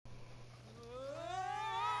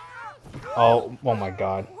Oh, oh my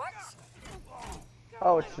god. What?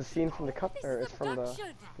 Oh, it's the scene from the cut, or it's from the,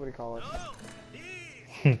 what do you call it? Oh, this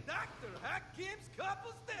is Dr. Hakim's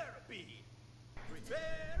couples therapy.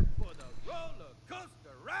 Prepare for the roller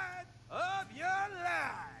coaster ride of your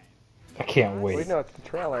life. I can't Wait, wait. no, it's the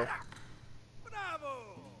trailer.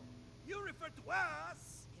 Bravo! You refer to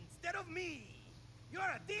us instead of me. You're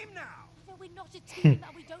a team now. No, we're not a team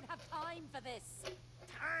and we don't have time for this.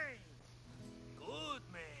 Time. Good,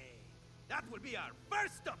 man. That will be our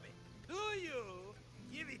first stopping. Do you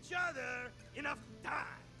give each other enough time?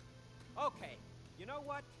 Okay, you know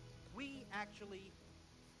what? We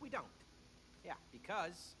don't. Yeah,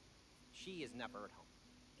 because she is never at home.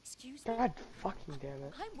 Excuse me? God fucking damn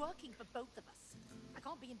it. I'm working for both of us. I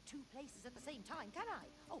can't be in two places at the same time, can I?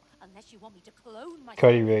 Oh, unless you want me to clone myself.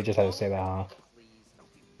 Cody really just had to say that, huh? Please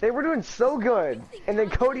don't be. They were doing so good, and then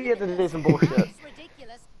Cody had to say some bullshit. It's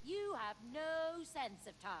ridiculous. You have no sense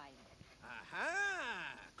of time.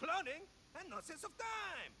 Aha! Cloning and no sense of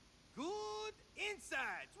time. Good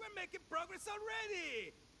insights. We're making progress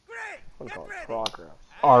already. Great. I'm Get calling ready. progress.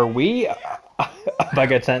 Are we about to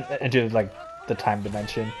get sent into like the time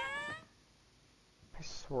dimension? I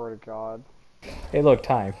swear to God. Hey, look,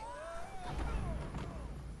 time.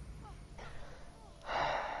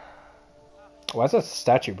 Why is that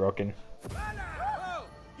statue broken? Hello.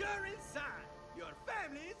 You're inside. Your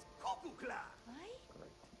family's cuckoo clock. Right?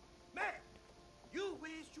 Man, you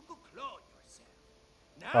wish you could clone yourself.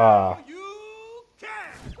 Now Ah. you can.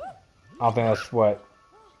 I don't think that's what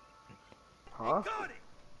Huh? Got it.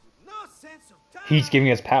 With no sense of time. he's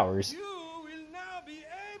giving us powers. You will now be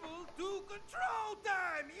able to control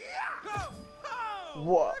time. Yeah. Go. Oh,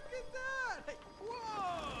 What? look at that.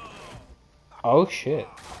 Whoa. Oh shit.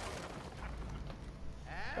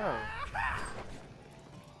 Oh.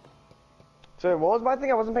 So what was my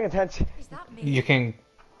thing? I wasn't paying attention. Is that me? You can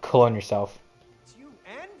clone yourself. It's you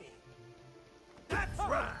and me. That's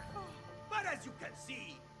right. But as you can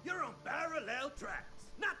see, you're on parallel tracks,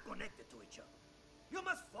 not connected to each other. You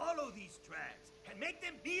must follow these tracks and make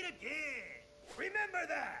them meet again. Remember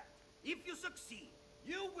that. If you succeed,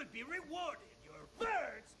 you will be rewarded your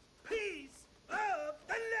first piece of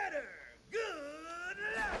the letter. Good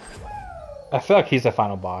luck. I feel like he's the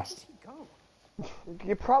final boss.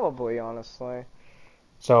 You probably, honestly.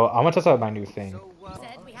 So I'm gonna test out my new thing.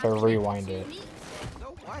 Said we have So to rewind make it. meet.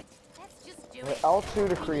 So what? Let's just do The it. L2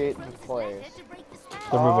 to create the place. To break the spell.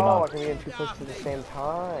 They're moving Oh, on. I can be in two places at the same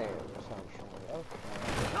time. Essentially.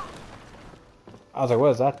 Okay. I was like, what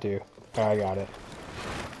does that do? Oh, I got it.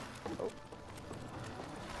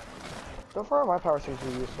 So far, my power seems to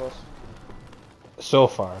be useless. So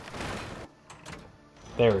far.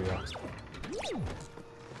 There we go.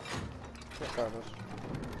 Let's try this.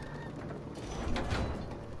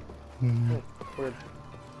 Weird.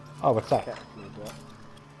 Oh, what's that? Can't use that.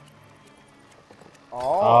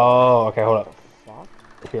 Oh, okay, hold up.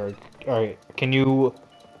 Fuck. Here, alright. Can you,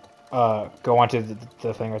 go onto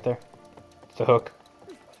the thing right there? The hook.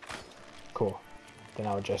 Cool. Then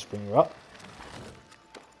I'll just bring you up.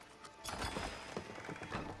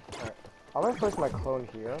 Alright. I'm gonna place my clone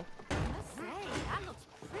here. I must say, that looks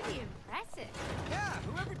pretty impressive. Yeah,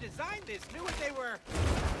 whoever designed this knew what they were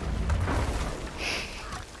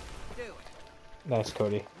doing. Nice,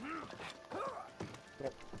 Cody.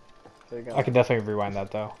 There you go. I can definitely rewind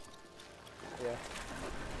that, though. Yeah.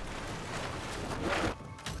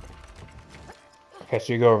 Okay,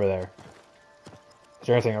 so you go over there. Is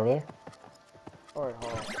there anything over there? Alright,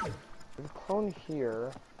 hold on. There's a clone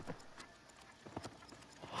here.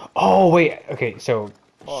 Oh, wait. Okay, so...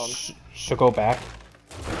 Hold on. So go back.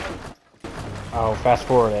 Oh, fast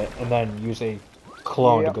forward it, and then use a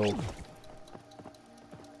clone Yep. to go...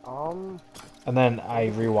 And then I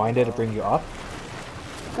rewind it to bring you up.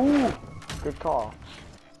 Ooh! Good call.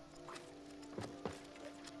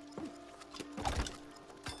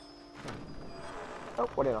 Oh,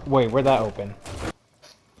 what do you know? Wait, where'd that open?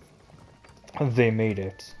 They made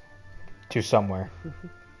it. To somewhere.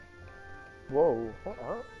 Whoa.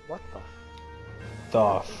 What the?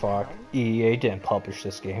 The fuck? EA didn't publish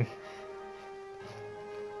this game.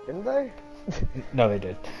 Didn't they? No, they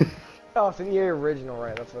did. Oh, it's an EA original,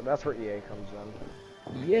 right? That's where EA comes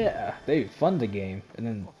in. Yeah, they fund the game, and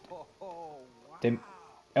then Oh, wow. they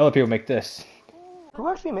other people make this. Who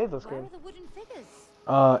actually made this Where game? are the wooden figures?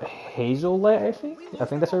 Hazelette, I think. I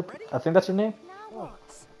think that's her. I think that's her name. Now what?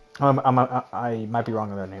 I might be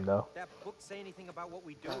wrong on their name though. That book say anything about what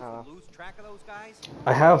we do if we lose track of those guys?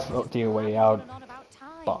 I have the Way On Out and on about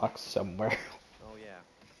time. box somewhere. Oh yeah.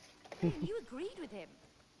 Hey, you agreed with him.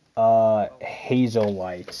 Hazel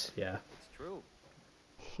White. Yeah. It's true.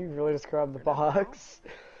 You really described the box.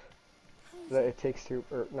 that It Takes Two,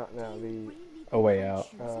 or not now, the A Way Out.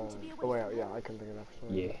 A Way Out. Yeah, I couldn't think of that for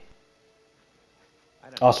some reason. Yeah. I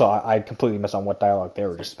don't Also, I completely missed on what dialogue they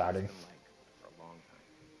were just spouting. for a long time.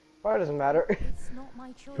 Well, it doesn't matter. It's not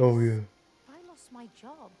my choice. Oh, yeah. If I lost my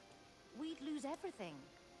job, we'd lose everything.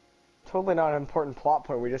 Totally not an important plot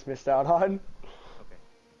point we just missed out on. Okay,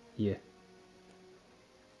 Yeah.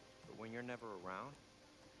 but when you're never around,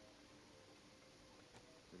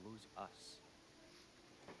 we lose us.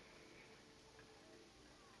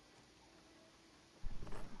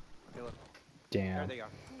 Okay, look, there Damn. they are.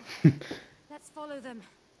 Let's follow them.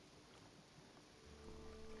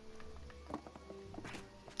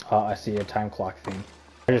 Oh, I see a time clock thing.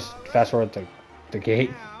 I just fast forward the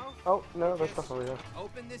gate. Now, Oh, no, there's stuff over here.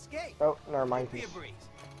 open this gate. Oh, never mind. Be a breeze.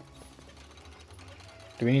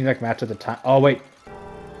 Do we need like match with the time? Oh wait.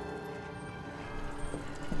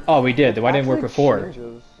 Oh, we did. Why didn't it work Actually before?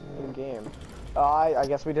 changes in game. I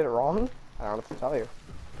guess we did it wrong. I don't know what to tell you.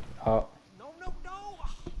 Oh, No, no, no!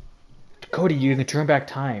 Cody, you can turn back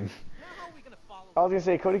time. Now how are we gonna follow I was gonna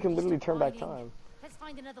say Cody can literally turn back Hiding. time. Let's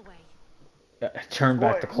find another way. Turn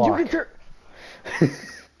back the Boy, clock. You can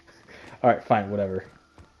All right, fine, whatever.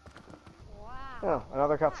 Wow. Oh,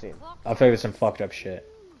 another cutscene. I'll play with some fucked up shit.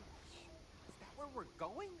 Is that where we're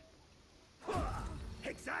going?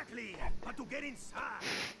 Exactly. But to get inside,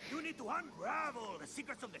 you need to unravel the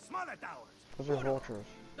secrets of the smaller towers. Those are vultures.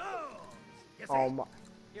 Those. You Oh see? my.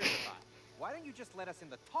 Here's the thought. Why don't you just let us in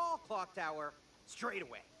the tall clock tower straight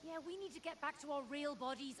away? Yeah, we need to get back to our real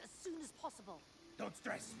bodies as soon as possible. Don't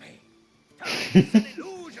stress me. Time is an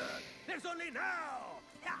illusion. There's only now.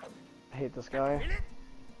 Yeah. I hate this Feel guy. it?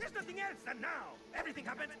 There's nothing else than now. Everything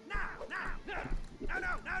happens now. Now. Can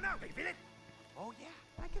you feel it? Oh yeah,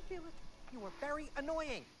 I can feel it. You were very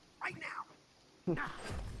annoying. Right now. Now.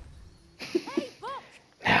 Hey, Buck!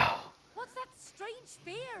 Now. What's that strange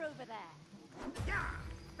fear over there? Yeah.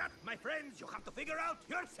 That, my friends, you have to figure out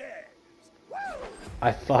yourselves. Woo!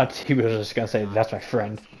 I thought he was just gonna say that's my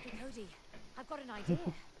friend. Hey, Cody, I've got an idea.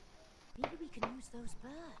 Maybe we can use those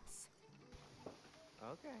birds.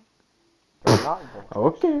 Okay. They're not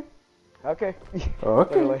vultures. Okay. Okay.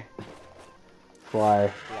 Okay. Literally.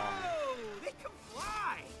 Fly. Oh, they can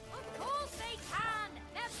fly. Of course they can!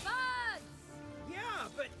 They're birds! Yeah,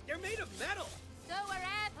 but they're made of metal. So are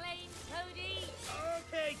airplanes, Cody!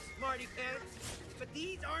 Okay, smarty pants. But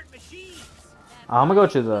these aren't machines. They're I'm gonna go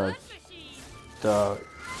to bird machines. the.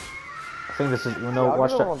 I think this is. You Yeah, know, I'll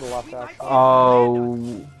watch go on that. the left actually.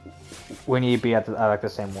 Oh, we need to be at like the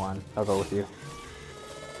same one. I'll go with you.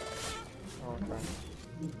 Okay.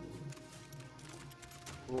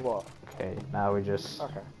 Look. Okay, now we just.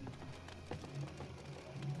 Okay.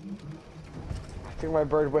 I took my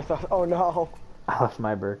bird with us. Oh no. I left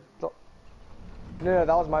my bird. No, that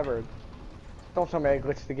was my bird. Don't tell me I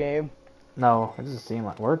glitched the game. No, it doesn't seem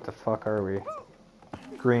like. Where the fuck are we?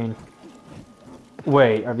 Green.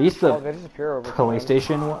 Wait, are these Oh, the they disappear over time.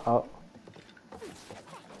 PlayStation one? Oh,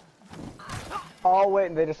 Oh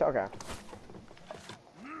wait, they just okay.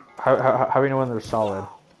 how do we know when they're solid?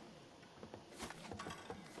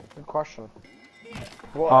 Good question.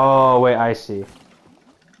 What? Oh wait, I see.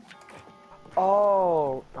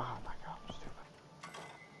 Oh. Oh my god, I'm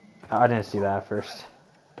stupid. I didn't see that at first.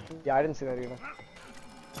 Yeah, I didn't see that either.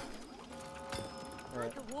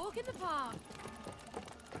 Like a walk in the park.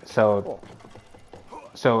 So, Cool.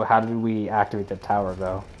 so how did we activate the tower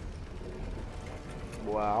though?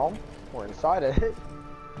 Well, we're inside it.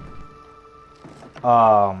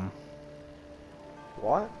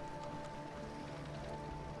 What?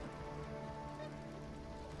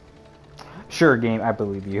 Sure, game. I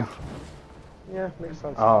believe you. Yeah, makes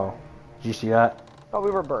sense. Oh, did you see that? Oh,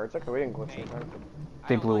 we were birds. Okay, we didn't glitch Hey. anything.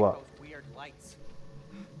 They I don't blew like up. Those weird lights.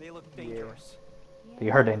 They look dangerous.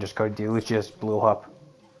 You heard Dangerous Code. Dude, just blew up.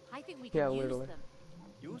 I think we can Yeah, use literally. them.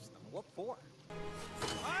 Use them. What for?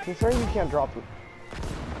 Considering you can't drop it.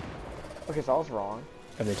 Okay, so I was wrong.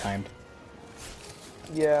 Are they timed?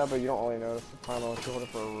 Yeah, but you don't really notice the time unless you hold it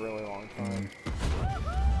for a really long time.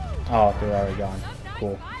 Oh, they're already gone. Some nice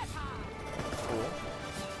Cool. firepower. Cool.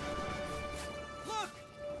 Look,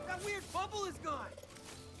 that weird bubble is gone.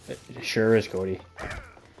 It sure is, Cody.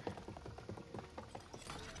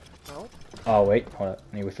 No? Oh wait, hold up.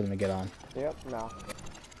 I need to wait for them to get on. Yep, no.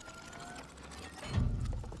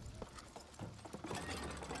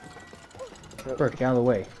 Burke, get out of the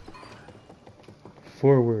way.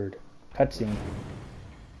 Forward. Cutscene.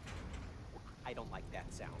 I don't like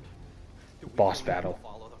that sound. Do we Boss really battle.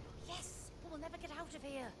 Follow them? Yes, but we'll never get out of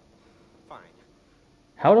here. Fine.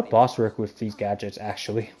 How would a boss work with these gadgets,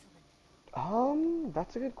 actually?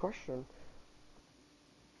 That's a good question.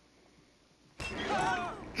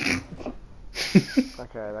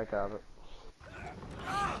 Okay, that got it.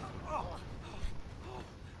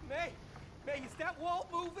 May, is that wall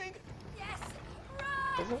moving? Yes!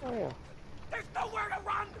 Is Run! it? Oh, yeah. There's nowhere to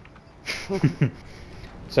run!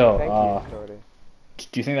 So, Thank you, Cody.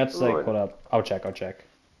 do you think that's like, Ooh. hold up, I'll check.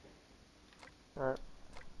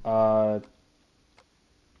 Alright.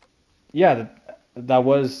 Yeah, that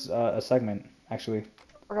was a segment, actually.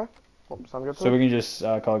 Okay. Well, sounds good to So me. we can just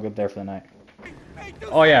call it good there for the night. Hey, do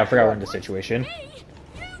Oh yeah, I forgot we're in the situation. Me!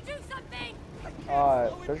 You do something!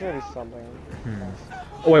 There's gonna be something.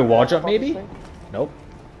 Oh wait, wall jump About this maybe? thing? Nope.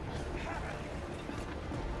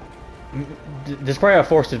 There's probably a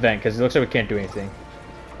forced event, because it looks like we can't do anything.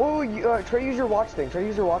 Oh, you, try to use your watch thing. Try to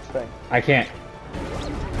use your watch thing. I can't.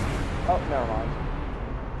 Oh, never mind.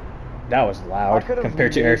 That was I loud could've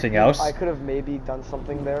compared to maybe- everything else. I could have maybe done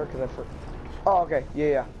something there because Oh, okay.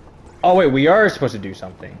 Yeah. Oh wait, we are supposed to do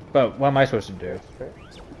something. But what am I supposed to do? Straight.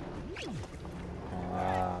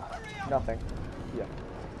 Ah. Nothing. Yeah.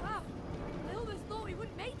 Wow! I almost thought we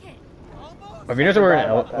wouldn't make it! Almost. If you know we're in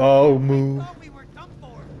forgot about that. oh move. Thought we were done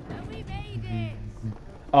for. But we made it!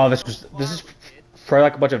 Oh, this is probably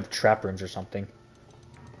like a bunch of trap rooms or something.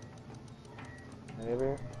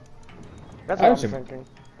 Maybe. That's I what I'm assume- thinking.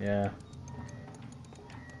 Yeah.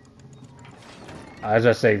 I was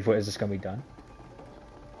gonna say, what, is this gonna be done?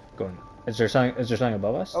 Going. Is there something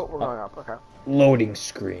above us? Oh, we're going up. Okay. Loading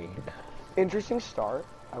screen. Interesting start,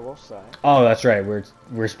 I will say. Oh, that's right. We're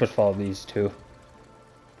supposed to follow these two.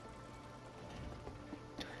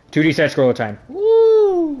 2D side scroller time.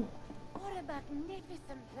 Woo! What a magnificent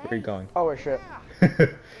place! Where are you going? Oh wait, shit. Hey,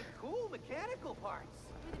 cool mechanical parts.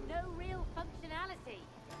 With no real functionality.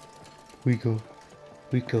 We go.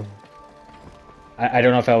 I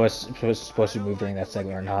don't know if I was supposed to move during that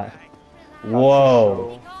segment or not. Whoa!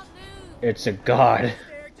 We can't move! It's a god.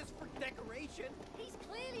 There just for decoration. He's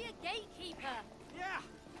clearly a gatekeeper! Yeah.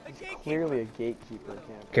 The gatekeeper. Clearly a gatekeeper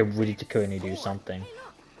can't. Okay, we need to do something. Hey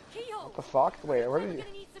look! Keyhole! What the fuck? Wait, where We're did you?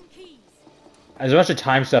 gonna need some keys. There's a bunch of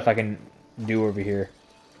time stuff I can do over here.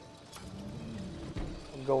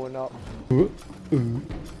 I'm going up.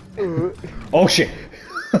 Oh shit!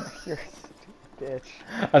 You're a bitch.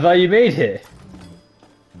 I thought you made it.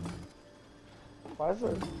 Why is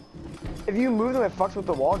it? If you move them, it fucks with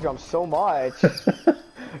the wall jump so much.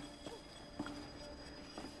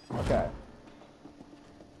 Okay.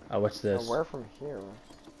 Oh, what's Now this? where from here?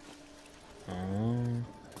 Oh,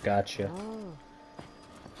 gotcha. Oh.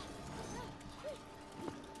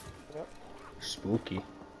 Yep. Spooky.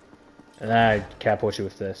 And then I catapult you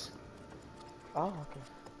with this. Oh,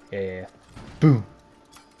 okay. Yeah. Boom.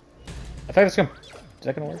 I thought it's gonna. Is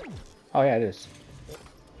that gonna work? Oh yeah, it is.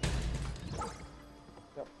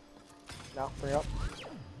 Now, bring it up.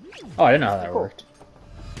 Oh, I didn't know how that Cool. worked.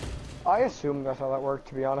 I assumed that's how that worked,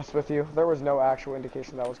 to be honest with you. There was no actual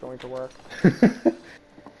indication that was going to work.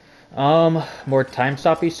 More time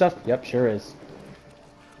stoppy stuff? Yep, sure is.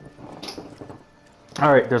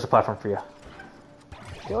 Alright, there's a platform for you.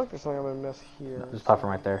 I feel like there's something I'm gonna miss here. There's a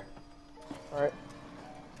platform right there. Alright.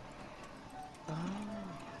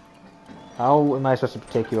 How am I supposed to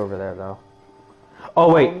take you over there, though?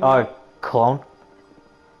 Oh, wait, clone?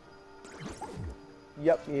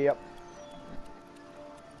 Yep.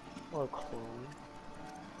 Or clone.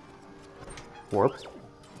 Warp?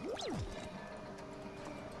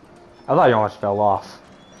 I thought you almost fell off.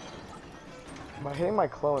 By hitting my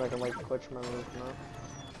clone, I can like glitch my move now.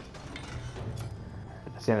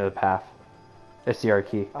 That's the end of the path. It's the R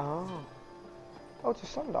key. Oh. Oh, it's a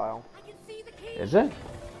sundial. I can see the key! Is it?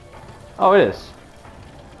 Oh, it is.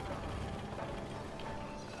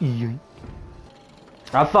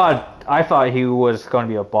 I thought he was going to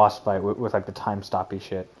be a boss fight with like the time stoppy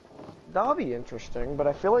shit. That'll be interesting, but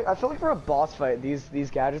I feel like for a boss fight,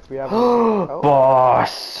 these gadgets we have. Oh,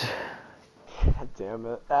 Boss. God damn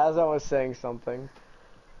it! As I was saying something.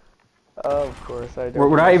 Of course I don't.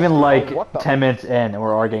 We're not even like What the? 10 minutes in, and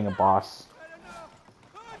we're already getting a boss.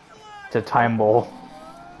 It's a time bowl.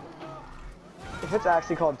 If it's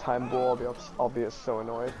actually called Time Bull, I'll be so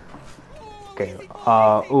annoyed. Okay.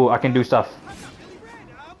 Ooh, I can do stuff.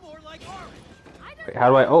 Wait, how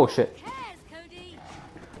do I? Oh shit. Who cares, Cody?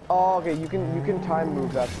 Oh, okay. You can time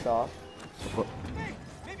move that stuff.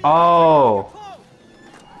 Oh.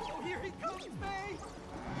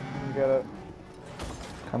 You get it.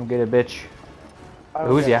 Come get it, bitch. I don't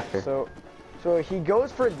Who is he get it. after? So he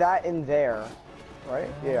goes for that in there, right?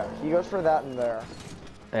 Yeah. He goes for that in there.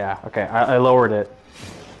 Yeah. Okay. I lowered it.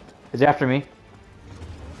 Is he after me?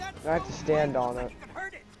 I have to stand on it.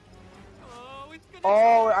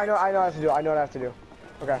 Oh, I know what I have to do. I know what I have to do.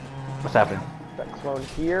 Okay. What's happening? That clone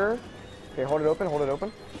here. Okay, hold it open. Hold it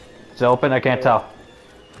open. Is it open? I can't tell.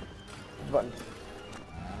 the button.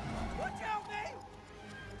 Watch out, man!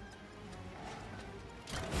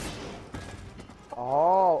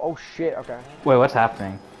 Oh shit, okay. Wait, what's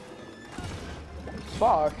happening?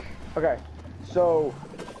 Fuck. Okay. So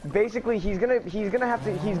basically he's gonna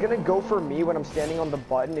go for me when I'm standing on the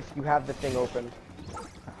button if you have the thing open.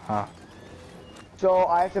 Huh. So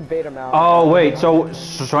I have to bait him out. Oh wait, so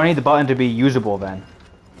I need the button to be usable then.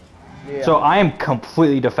 Yeah. So I am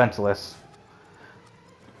completely defenseless.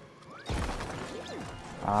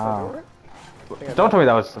 Ah. Don't tell me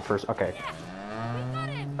that was the first. Okay.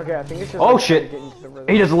 Okay, I think it's just Oh like, shit! getting to the rhythm.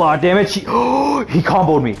 He does a lot of damage. He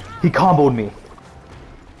comboed me. He comboed me.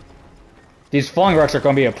 These falling rocks are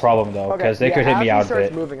gonna be a problem though, because they could hit me out of of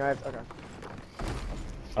it. moving, I have, okay.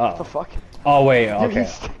 Uh What the oh. fuck? Oh wait. Dude, Okay.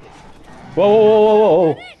 he's- Whoa, whoa, whoa, whoa,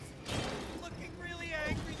 whoa, whoa. Looking really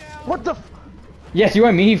angry now. What the? Yes, you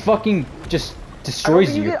and me. He fucking just I don't destroys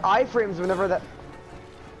think you you. get iframes whenever that.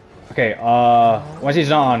 Okay. Once he's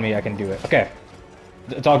not on me, I can do it. Okay.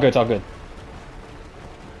 It's all good. It's all good.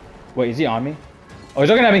 Wait, is he on me? Oh, he's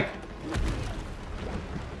looking at me.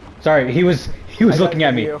 Sorry, he was I got looking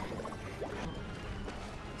at me. you.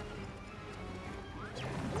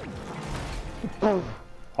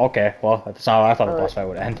 Okay, well, that's not how I thought the Alright. boss fight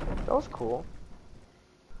would end. That was cool.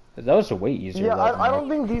 That was way easier. Yeah, though, I than don't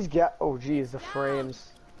think these get. Oh geez, the frames.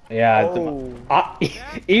 Yeah, Oh.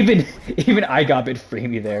 even I got a bit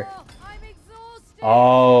framey there. Oh, I'm exhausted.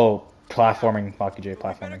 Oh, platforming, Mockingjay,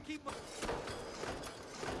 platforming.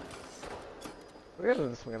 We got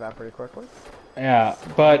to swing of that pretty quickly. Yeah,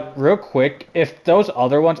 but real quick, if those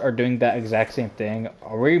other ones are doing that exact same thing,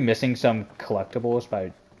 are we missing some collectibles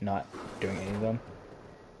by not doing any of them?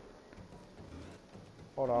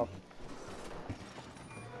 Hold up.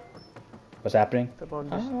 What's happening? Step on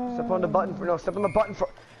the button. No, step on the button for.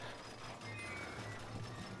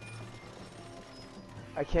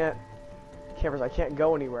 I can't. Cameras, I can't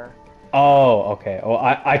go anywhere. Oh, okay. Well,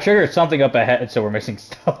 I triggered something up ahead, so we're missing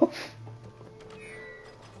stuff.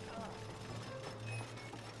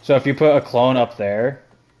 So if you put a clone up there,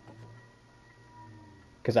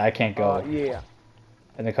 because I can't go, Yeah.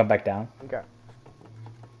 and then come back down. Okay.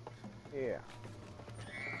 Yeah.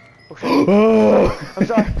 Oh shit. I'm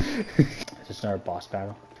sorry. Is this another boss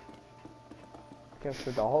battle? Against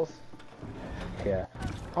the dolls. Yeah.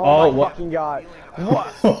 Oh, Oh, my what? fucking god.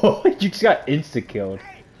 What? You just got insta-killed.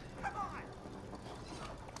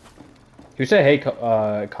 Who said, hey,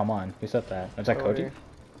 come on? Who said that? Was that Cody?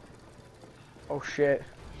 Oh shit.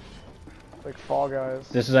 Like Fall Guys.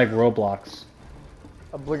 This is like Roblox.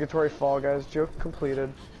 Obligatory Fall Guys joke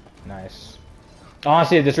completed. Nice.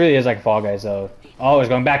 Honestly, this really is like Fall Guys, though. Oh, it's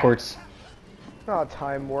going backwards. Not how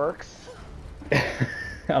time works.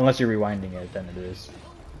 Unless you're rewinding it, then it is.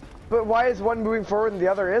 But why is one moving forward and the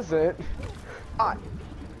other isn't? Ah,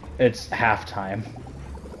 It's halftime.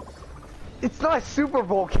 it's not Super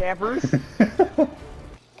Bowl, campers.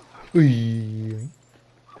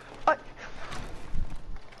 Ah,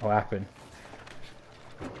 What happened?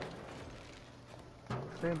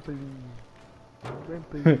 trampoline.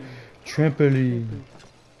 Trampoline. Trampoline.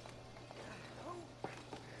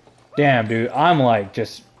 Damn, dude, I'm like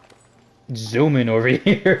just zooming over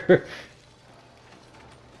here.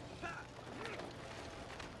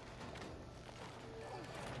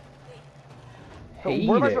 Hate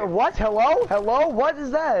Where am I it. what? Hello? Hello? What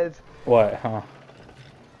is that? What, huh?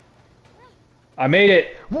 I made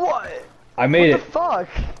it. What? I made What it. the fuck?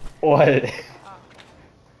 What?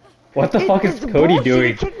 What the fuck is It's Cody bullshit.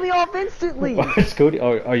 doing? It kicked me off instantly. What's Cody?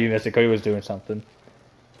 Oh, you missed it. Cody was doing something.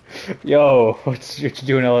 Yo, what you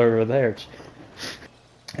doing over there?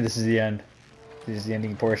 And this is the end. This is the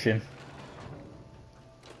ending portion.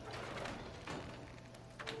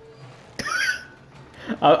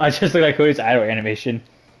 I just look like Cody's idle animation.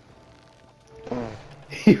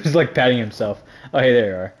 He was like patting himself. Oh, hey, there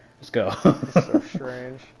you are. Let's go. So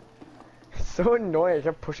strange. It's so annoying. It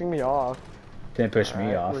kept pushing me off. Didn't push me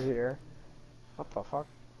Alright, off. We're here. What the fuck?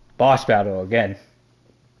 Boss battle again.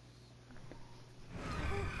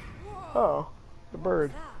 Oh, the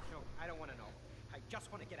bird. No, I don't want to know. I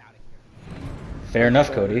just want to get out of here. Fair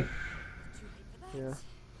enough, Cody. Yeah.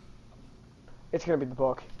 It's gonna be the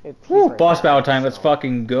book. He's Woo, right boss there, battle time. Let's so-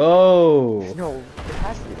 fucking go. No, it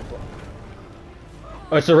has to be the book.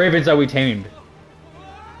 Oh, it's the ravens that we tamed.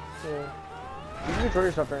 Yeah. You can enjoy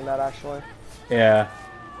yourself during that, actually. Yeah.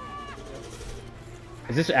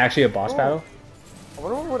 Is this actually a boss Oh. battle? I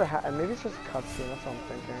wonder what would have happened. Maybe it's just a cutscene. That's what I'm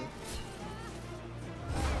thinking.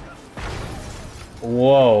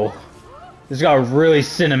 Whoa. This got really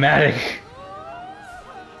cinematic.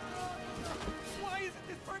 Why isn't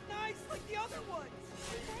this bird nice like the other ones?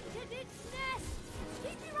 Protected its nest.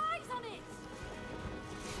 Keep your eyes on it.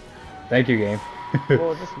 Thank you, game.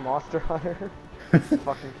 Oh, is this Monster Hunter?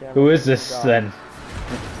 Fucking camera. Who is this God. then?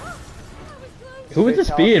 Who would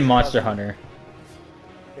this be in Monster Hunter?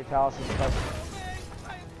 Fatalis is cousin.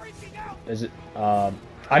 Is it? I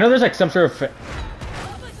know there's like some sort of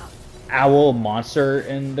owl monster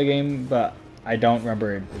in the game, but I don't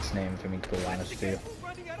remember its name. If I'm being completely honest with you.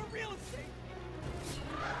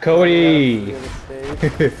 Cody. Real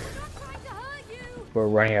estate. We're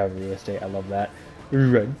running out of real estate. I love that.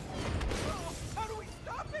 Run.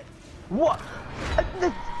 What?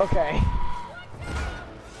 Okay.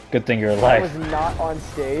 Good thing you're I alive. was not on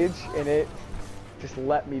stage, and it just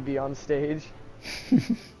let me be on stage.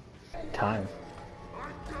 Time.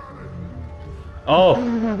 Oh.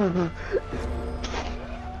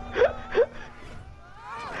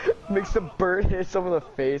 Makes a bird hit someone in the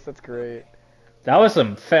face. That's great. That was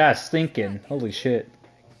some fast thinking. Holy shit.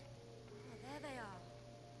 There they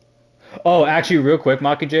are. Oh, actually, real quick,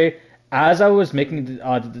 Mockingjay, as I was making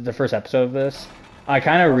the first episode of this, I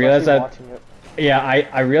kind of realized that. Watching it. Yeah,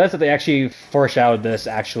 I realized that they actually foreshadowed this,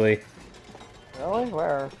 actually. Really?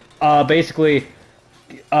 Where? Basically,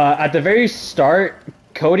 at the very start,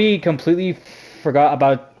 Cody completely forgot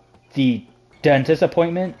about the dentist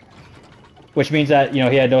appointment, which means that, you know,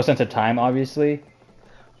 he had no sense of time, obviously.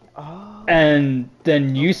 Oh. And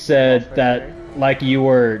then you said that, like, you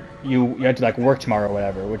had to, like, work tomorrow or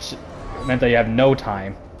whatever, which meant that you have no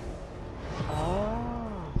time.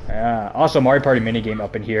 Oh. Yeah. Also, Mario Party minigame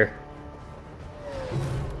up in here.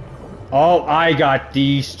 Oh, I got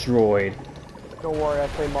destroyed. Don't worry, I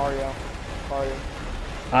play Mario Party.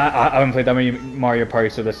 I haven't played that many Mario Party,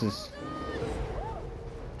 so this is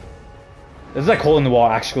like hole in the wall.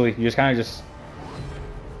 Actually, you just kind of just.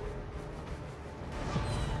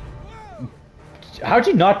 How'd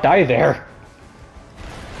you not die there?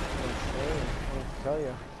 Insane. I'll tell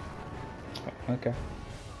you. Okay.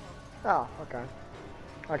 Oh, okay.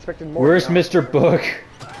 I expected more. Where's now. Mr. Book?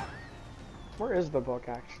 Where is the book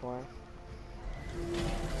actually?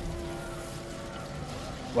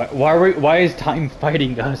 Why is time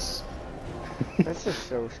fighting us? This is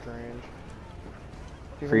so strange.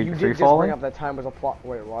 Dude, Free- you free did just falling? bring up that time was a plot.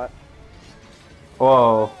 Wait, what?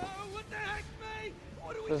 Whoa. What the heck, mate?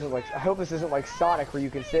 What do we This isn't like. I hope this isn't like Sonic where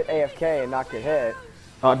you can sit AFK and not get hit.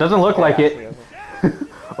 Oh, it doesn't look like actually it. isn't.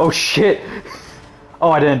 Oh shit.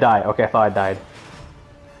 Oh, I didn't die. Okay, I thought I died.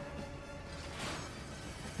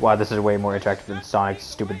 Wow, this is way more interactive than Sonic's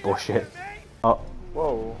stupid bullshit. Oh.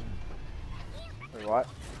 Whoa. Wait, what?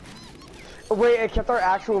 Oh, wait, it kept our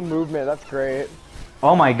actual movement. That's great.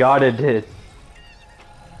 Oh my god, it did.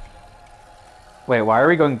 Wait, why are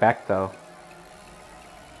we going back though?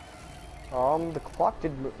 The clock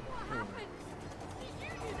did move.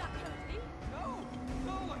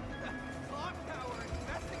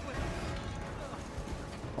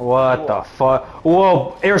 What the fuck?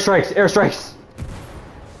 Whoa, airstrikes, airstrikes!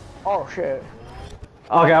 Oh shit.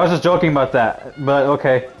 Okay, I was just joking about that, but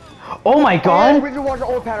okay. Oh my Oh, we god! have to watch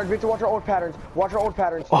our old patterns. We have to watch our old patterns. Watch our old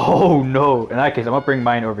patterns. Oh no! In that case, I'm gonna bring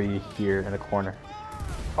mine over here in the corner.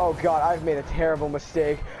 Oh god, I've made a terrible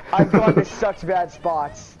mistake. I've gone to such bad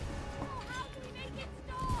spots.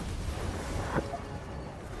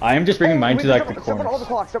 I am just bringing mine wait, to like the step on all the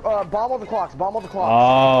corners. clocks. Bomb all the clocks. Bomb all the clocks.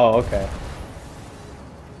 Oh, okay.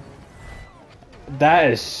 That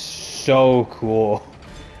is so cool.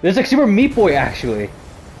 This is like Super Meat Boy, actually.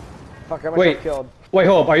 Fuck, I got myself Wait, killed. wait,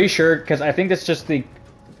 hold up. Are you sure? Because I think that's just the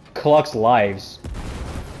clock's lives.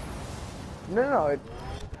 No.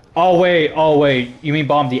 Oh wait. You mean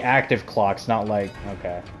bomb the active clocks, not like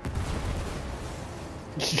okay.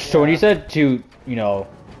 So when you said to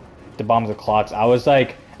to bomb the clocks, I was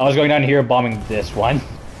going down here bombing this one.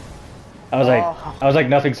 I was like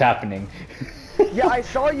nothing's happening. Yeah, I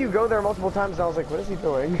saw you go there multiple times and I was like, what is he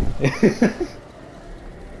doing?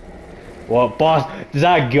 Well, boss, is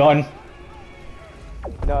that a gun?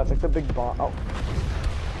 No, it's like the big bomb. Oh,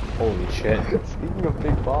 Holy shit. speaking of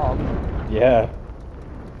big bomb. Yeah.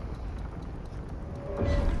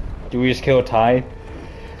 Do we just kill Ty?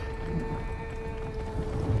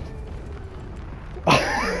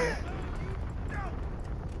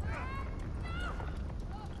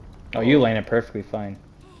 Oh, you landed perfectly fine.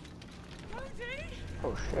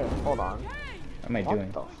 Oh shit, hold on. What am I What doing?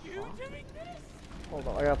 the fuck? Hold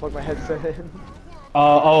on, I gotta plug my headset in.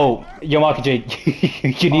 Oh,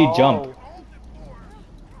 Yamaka-J, you need jump.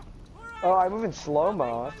 Oh, I move in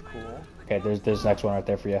slow-mo, that's cool. Okay, there's the next one right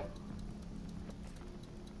there for you.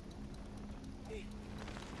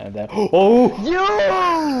 And then, oh!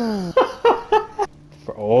 Yo!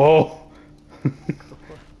 Oh!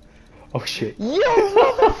 Oh shit. Yo,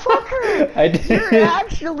 motherfucker! I did. You're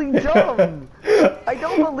actually dumb! I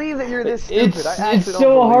don't believe that you're this stupid. It's I actually it's don't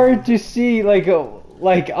so believe hard you. to see. Like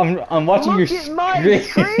I'm watching your Look at my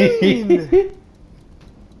screen!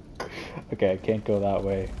 Okay, I can't go that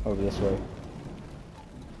way. Over this way.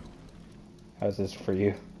 How's this for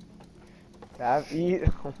you? Oh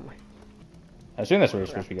my. I assume that's where we're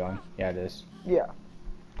supposed to be going. Yeah, it is. Yeah.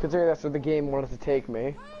 Considering that's where the game wanted to take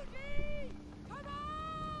me.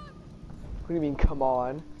 What do you mean, come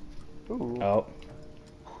on? Ooh. Oh.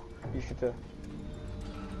 You should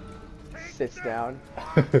sits down.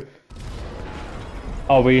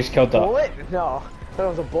 Oh, we just killed the Bullet? No. I thought it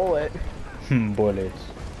was a bullet. bullets.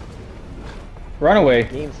 Run away.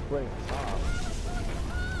 Game splitting the top.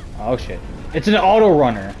 Oh shit. It's an auto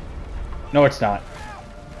runner. No, it's not.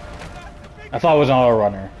 I thought it was an auto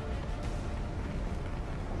runner.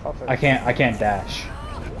 I can't dash.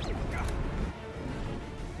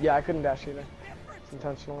 Yeah, I couldn't dash either. It's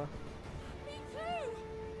intentional. Me too.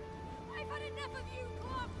 I've had enough of you,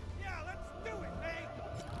 Club. Yeah, let's do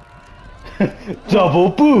it, mate. Double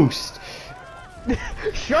boost.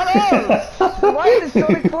 Shut up! Why are the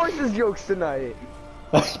Sonic Forces jokes tonight?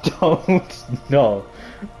 I don't know.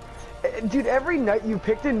 Dude, every night you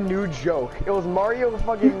picked a new joke. It was Mario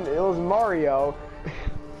fucking. It was Mario.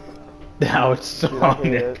 Now it's Dude, I hate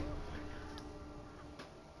Sonic.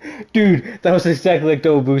 it. Dude, that was exactly like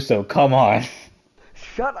Double Boost though. Come on.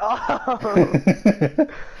 Shut up!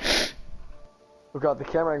 Oh god, the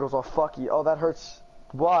camera angle's all fucky. Oh, that hurts.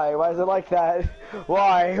 Why? Why is it like that?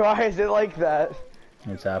 Why? Why is it like that?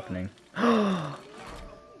 What's happening?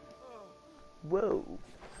 Whoa.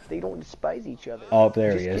 They don't despise each other. Oh,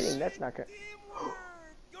 there Just he is. kidding, that's not good. Teamwork.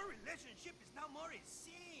 Your relationship is now more in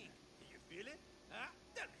sync. Do you feel it? Huh?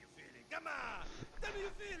 Tell me you feel it. Come on. Tell me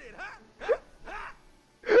you feel it, huh?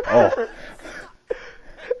 Oh.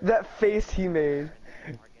 That face he made.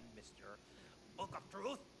 Morgan, Mr. Book of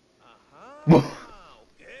Truth? Uh-huh.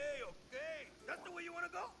 Okay, okay. That's the way you want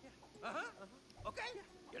to go? Yeah. Uh-huh. Okay.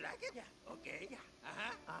 You like it? Yeah. Okay. Yeah.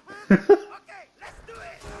 Uh-huh. Uh-huh. Okay, let's do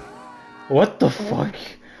it. What the fuck?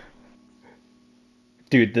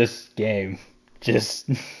 Dude, this game just...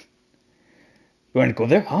 You wanna go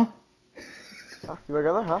there, huh? Huh? You wanna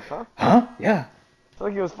go there, huh? Huh? Huh? Yeah. I feel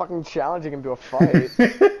like he was fucking challenging him to a fight.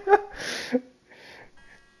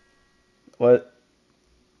 What?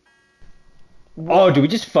 Oh, do we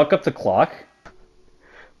just fuck up the clock?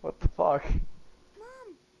 What the fuck?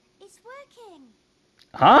 Mom, it's working.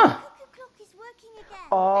 Huh? Cuckoo clock is working again.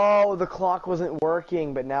 Oh, the clock wasn't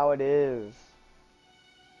working, but now it is.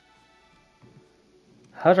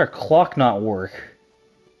 How does our clock not work?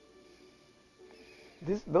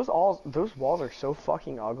 Those walls are so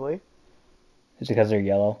fucking ugly. Is it because they're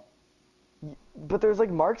yellow? But there's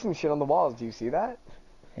like marks and shit on the walls. Do you see that?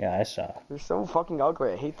 Yeah, I saw. They're so fucking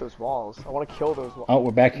ugly. I hate those walls. I want to kill those walls. Oh,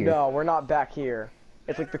 we're back here. No, we're not back here.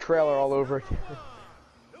 It's like the trailer all over again.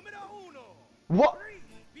 Numero uno. What? 3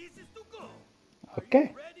 pieces to go. Okay. Are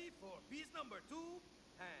you ready for piece number 2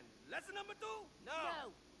 and lesson number 2?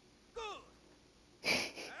 No. Good.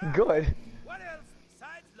 Good. What else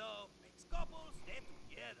besides love makes couples stay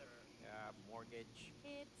together? Mortgage.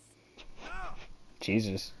 It's No.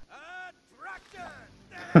 Jesus. Attraction.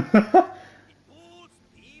 It pulls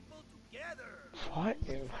people together. What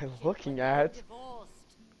am I looking at? divorced.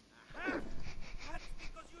 Huh? That's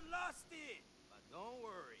because you lost it. But don't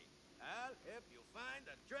worry. I'll help you find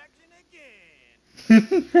attraction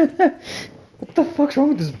again. What the fuck's wrong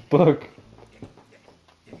with this book?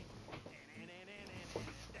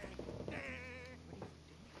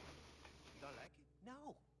 Don't like it?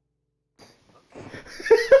 No.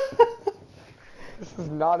 This is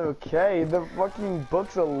not okay. The fucking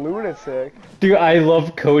book's a lunatic. Dude, I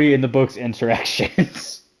love Cody in the book's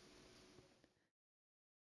interactions.